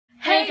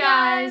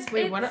guys!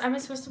 Wait, what am I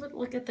supposed to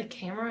look at, the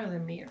camera or the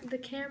mirror? The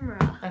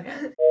camera.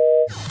 Okay.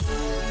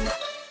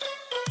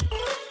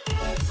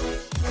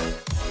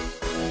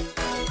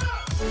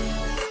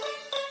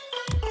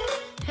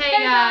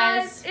 Hey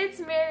guys! It's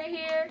Mary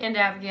here. And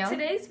Abigail.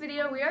 Today's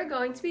video we are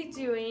going to be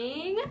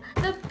doing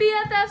the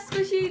Bff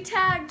Squishy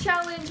Tag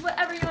Challenge,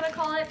 whatever you want to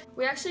call it.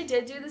 We actually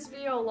did do this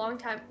video a long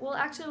time. Well,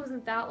 actually it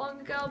wasn't that long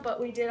ago, but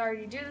we did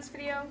already do this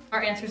video.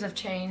 Our answers have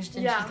changed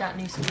and she's got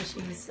new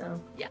squishies, so.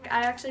 Yeah,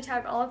 I actually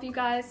tagged all of you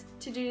guys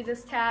to do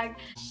this tag.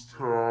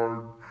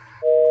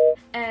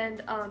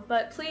 And,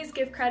 but please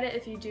give credit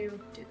if you do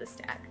this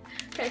tag.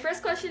 Okay,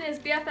 first question is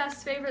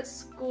BFF's favorite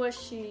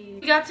squishy.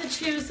 We got to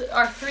choose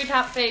our 3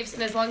 top faves,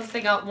 and as long as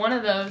they got one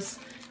of those,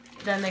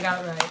 then they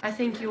got it right. I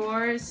think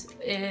yours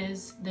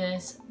is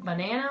this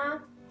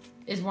banana,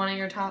 is one of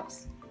your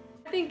tops.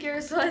 I think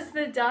yours was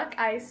the duck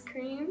ice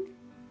cream.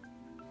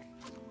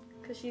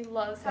 Because she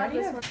loves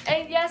having this one.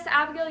 And yes,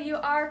 Abigail, you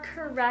are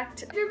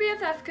correct. If your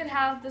BFF could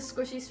have the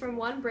squishies from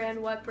one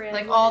brand, what brand?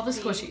 Like all the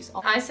squishies.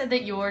 I said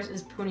that yours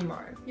is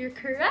Punimaru. You're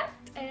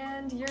correct,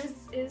 and yours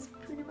is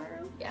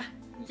Punimaru? Yeah.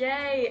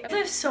 Yay! They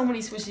have so many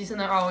squishies and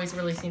they're always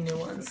releasing new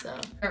ones, so.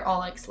 They're all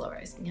like slow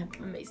rising, have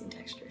amazing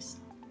textures.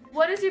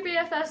 What is your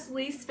BFF's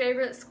least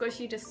favorite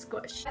squishy to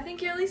squish? I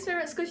think your least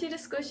favorite squishy to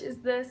squish is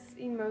this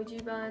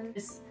emoji bun.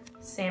 This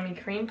Sammy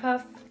Cream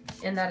Puff,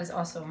 and that is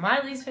also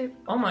my least favorite.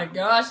 Oh my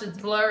gosh, it's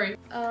blurry.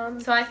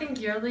 So I think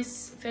your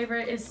least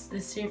favorite is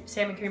this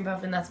Sammy Cream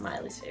Puff, and that's my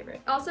least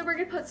favorite. Also, we're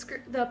gonna put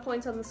the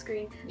points on the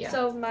screen. Yeah.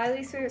 So my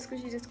least favorite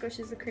squishy to squish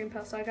is the cream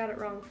puff, so I got it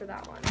wrong for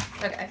that one.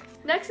 Okay.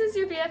 Next is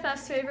your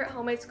BFF's favorite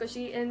homemade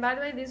squishy, and by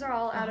the way, these are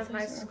all out of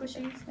my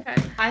squishies.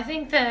 Okay. I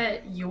think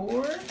that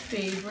your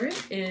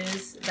favorite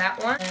is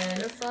that one,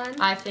 and this one.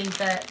 I think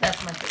that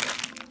that's my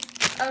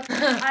favorite.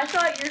 Okay. I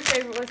thought your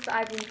favorite was the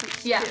Ivy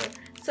Peach too.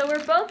 So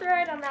we're both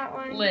right on that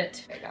one.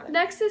 Lit. I got it.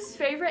 Next is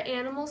favorite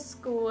animal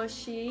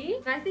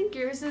squishy. I think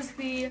yours is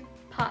the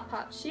Pop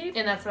Pop Sheep.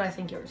 And that's what I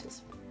think yours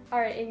is.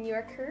 Alright, and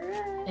you're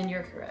correct. And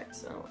you're correct,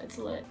 so it's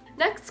lit.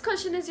 Next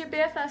question is your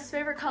BFF's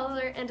favorite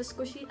color and a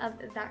squishy of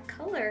that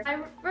color. I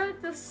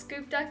wrote the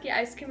Scoop Ducky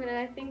ice cream, and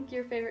I think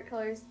your favorite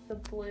color is the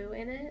blue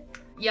in it.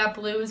 Yeah,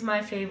 blue is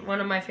my favorite, one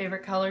of my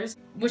favorite colors,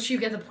 which you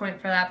get the point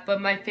for that.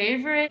 But my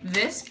favorite,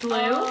 this blue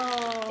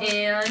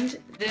and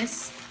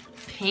this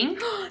pink.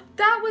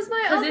 That was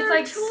my other because it's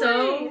like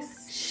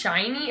choice. So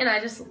shiny, and I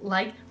just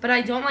like, but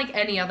I don't like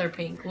any other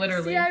pink,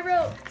 literally. See, I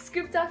wrote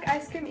Scoop Duck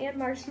ice cream and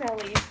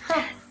marshmallow.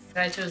 Yes.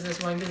 I chose this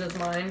one because it's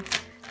mine.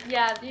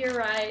 Yeah, you're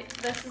right.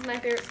 This is my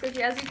favorite squishy,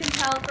 as you can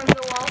tell from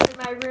the walls in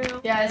my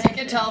room. Yeah, as you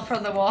can tell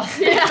from the walls.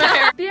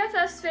 Yeah.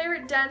 BFF's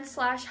favorite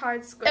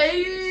dense/hard squishy.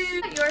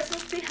 Hey. Yours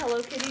was the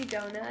Hello Kitty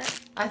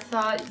donut. I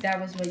thought that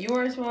was what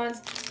yours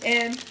was,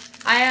 and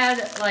I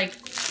had like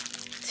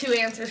 2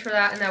 answers for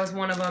that, and that was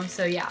one of them,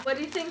 so yeah. What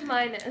do you think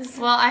mine is?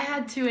 Well, I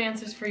had 2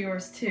 answers for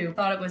yours too.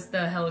 Thought it was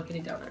the Hello Kitty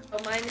donut.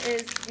 Oh, mine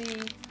is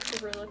the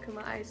Gorilla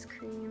Kuma ice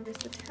cream. Here's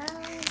the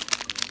tag.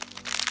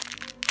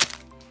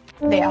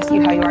 They ask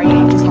you how you are,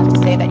 you just have to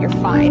say that you're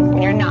fine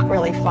when you're not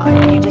really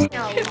fine. You just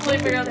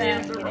flipping out the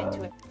answer. Look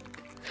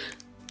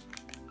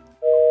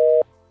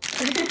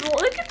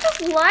at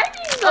this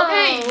lighting though.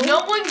 Okay,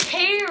 no one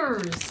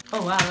cares.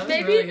 Oh wow, that was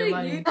maybe really good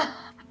lighting.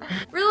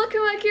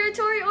 Rillakkuma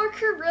Kiritori or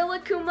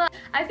Kurillakkuma.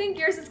 I think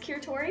yours is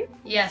Kiritori.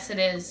 Yes, it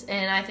is,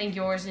 and I think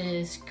yours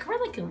is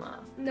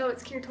Kurillakkuma. No,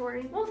 it's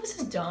Kiritori. Well, this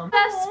is dumb.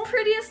 Best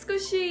prettiest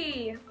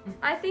squishy.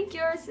 I think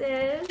yours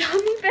is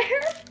Gummy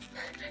Bear.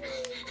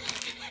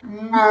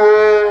 No.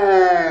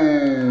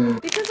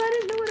 Because I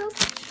didn't know what else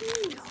to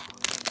choose.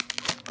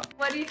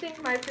 What do you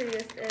think my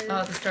prettiest is?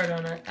 Oh, the Star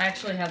Donut. I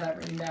actually have that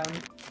written down.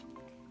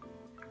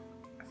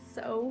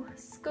 So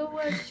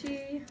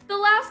squishy. The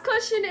last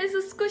question is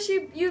a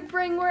squishy you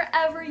bring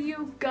wherever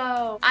you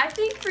go. I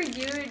think for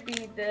you it'd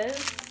be this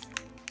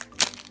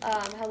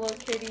Hello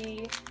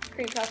Kitty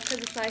cream puff because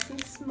it's nice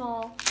and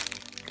small.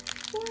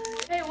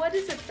 What? Hey, what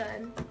is it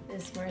then?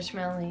 This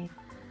marshmallow.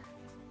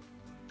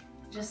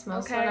 Just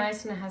smells so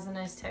nice, and it has a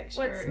nice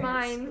texture. What's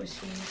mine?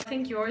 Squishy. I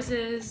think yours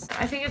is,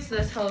 I think it's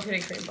this Hello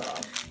Kitty cream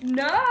puff.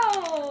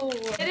 No!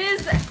 It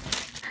is,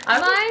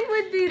 mine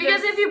would be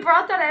because this. If you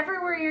brought that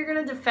everywhere, you're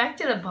gonna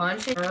defect it a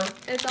bunch.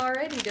 It's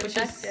already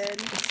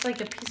defected. It's like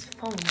a piece of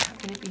foam. How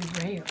can it be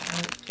rare? I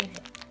don't get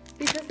it.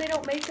 Because they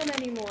don't make them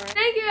anymore.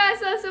 Thank you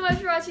guys so much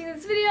for watching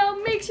this video.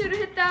 Make sure to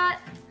hit that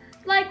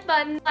like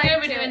button. I'm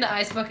gonna be doing the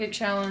ice bucket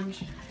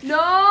challenge.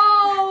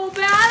 No,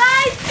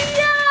 bad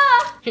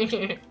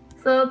idea!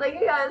 So thank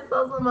you guys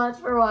so much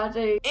for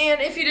watching. And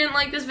if you didn't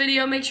like this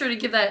video, make sure to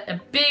give that a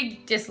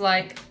big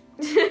dislike.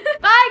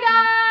 Bye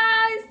guys!